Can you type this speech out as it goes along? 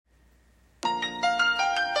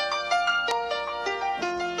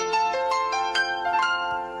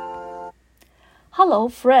Hello,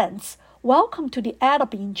 friends. Welcome to the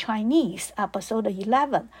EdUp in Chinese, episode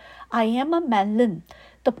 11. I am Manlin.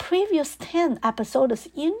 The previous 10 episodes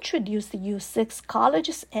introduced you 6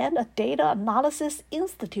 colleges and a data analysis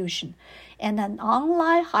institution and an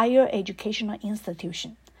online higher educational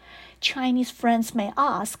institution. Chinese friends may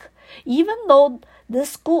ask, even though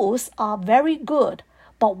these schools are very good,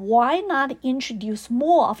 but why not introduce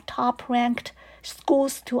more of top-ranked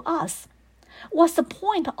schools to us? What's the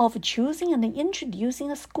point of choosing and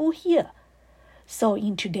introducing a school here? So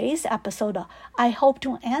in today's episode, I hope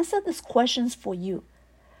to answer these questions for you.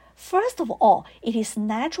 First of all, it is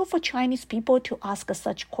natural for Chinese people to ask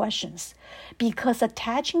such questions because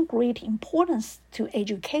attaching great importance to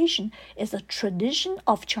education is a tradition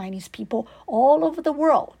of Chinese people all over the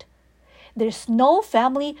world. There's no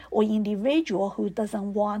family or individual who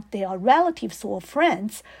doesn't want their relatives or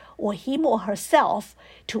friends or him or herself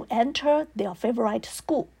to enter their favorite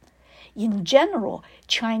school. In general,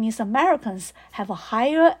 Chinese Americans have a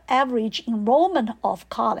higher average enrollment of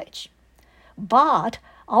college. But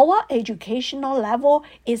our educational level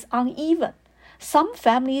is uneven. Some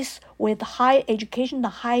families with high education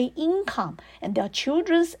and high income and their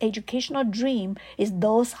children's educational dream is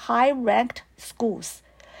those high-ranked schools.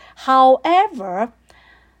 However,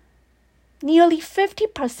 nearly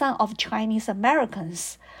 50% of Chinese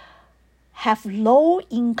Americans have low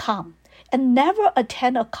income and never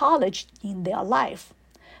attend a college in their life.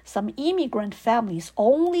 Some immigrant families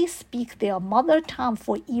only speak their mother tongue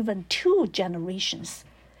for even 2 generations.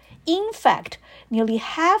 In fact, nearly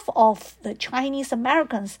half of the Chinese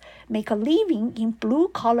Americans make a living in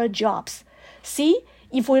blue-collar jobs. See,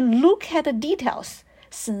 if we look at the details,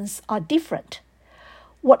 things are different.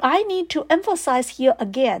 What I need to emphasize here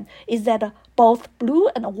again is that both blue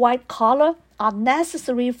and white collar are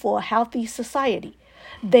necessary for a healthy society.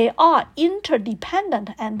 They are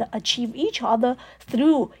interdependent and achieve each other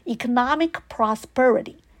through economic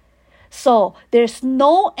prosperity. So there's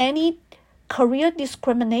no any career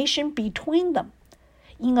discrimination between them.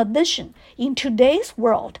 In addition, in today's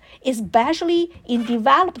world, especially in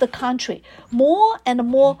developed countries, more and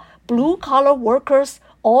more blue-collar workers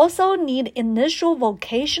also need initial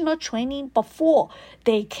vocational training before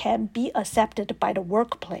they can be accepted by the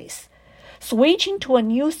workplace. Switching to a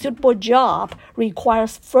new suitable job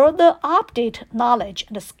requires further updated knowledge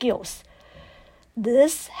and skills.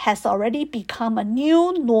 This has already become a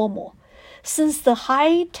new normal. Since the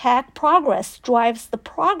high-tech progress drives the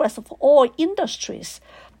progress of all industries,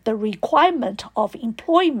 the requirement of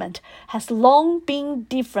employment has long been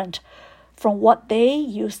different from what they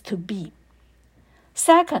used to be.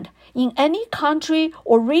 Second, in any country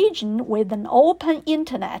or region with an open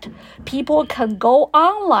internet, people can go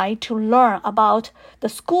online to learn about the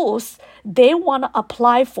schools they want to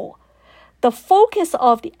apply for. The focus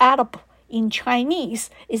of the EdUp in Chinese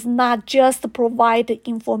is not just to provide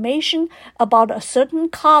information about a certain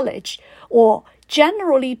college or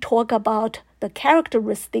generally talk about the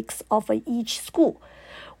characteristics of each school.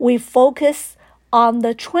 We focus on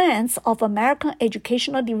the trends of American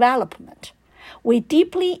educational development. We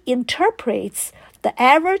deeply interpret the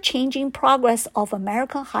ever-changing progress of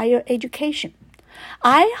American higher education.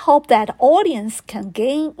 I hope that audience can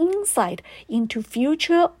gain insight into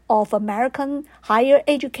future of American higher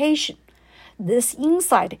education. This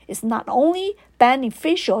insight is not only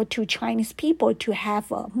beneficial to Chinese people to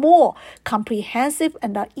have a more comprehensive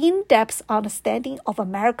and in-depth understanding of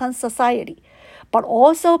American society, but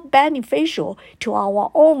also beneficial to our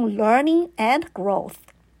own learning and growth.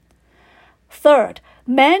 Third,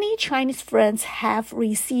 many Chinese friends have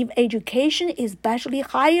received education, especially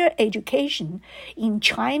higher education, in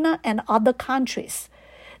China and other countries.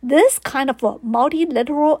 This kind of a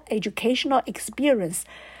multilateral educational experience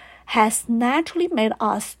has naturally made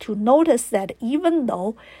us to notice that even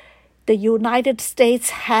though the United States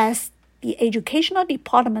has the educational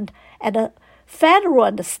department at the federal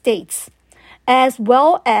and the states, as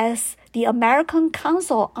well as the American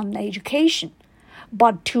Council on Education,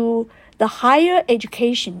 but to the higher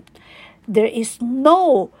education, there is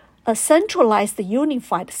no centralized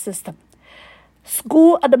unified system.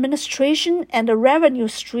 School administration and the revenue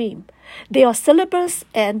stream, their syllabus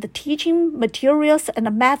and the teaching materials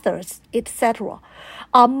and methods, etc.,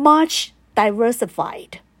 are much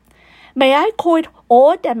diversified. May I call it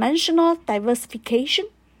all-dimensional diversification?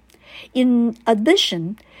 In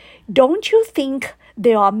addition, don't you think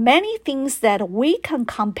there are many things that we can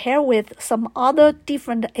compare with some other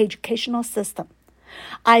different educational system?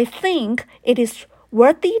 I think it is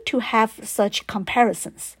worthy to have such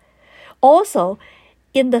comparisons. Also,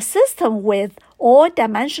 in the system with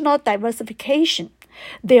all-dimensional diversification,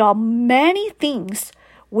 there are many things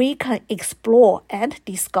we can explore and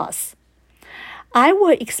discuss. I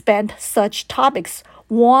will expand such topics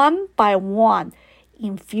one by one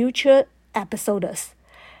in future episodes.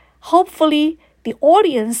 Hopefully, the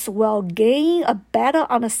audience will gain a better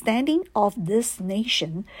understanding of this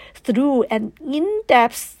nation through an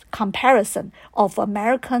in-depth comparison of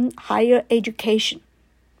American higher education.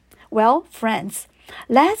 Well, friends,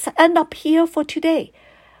 let's end up here for today.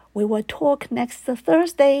 We will talk next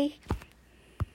Thursday.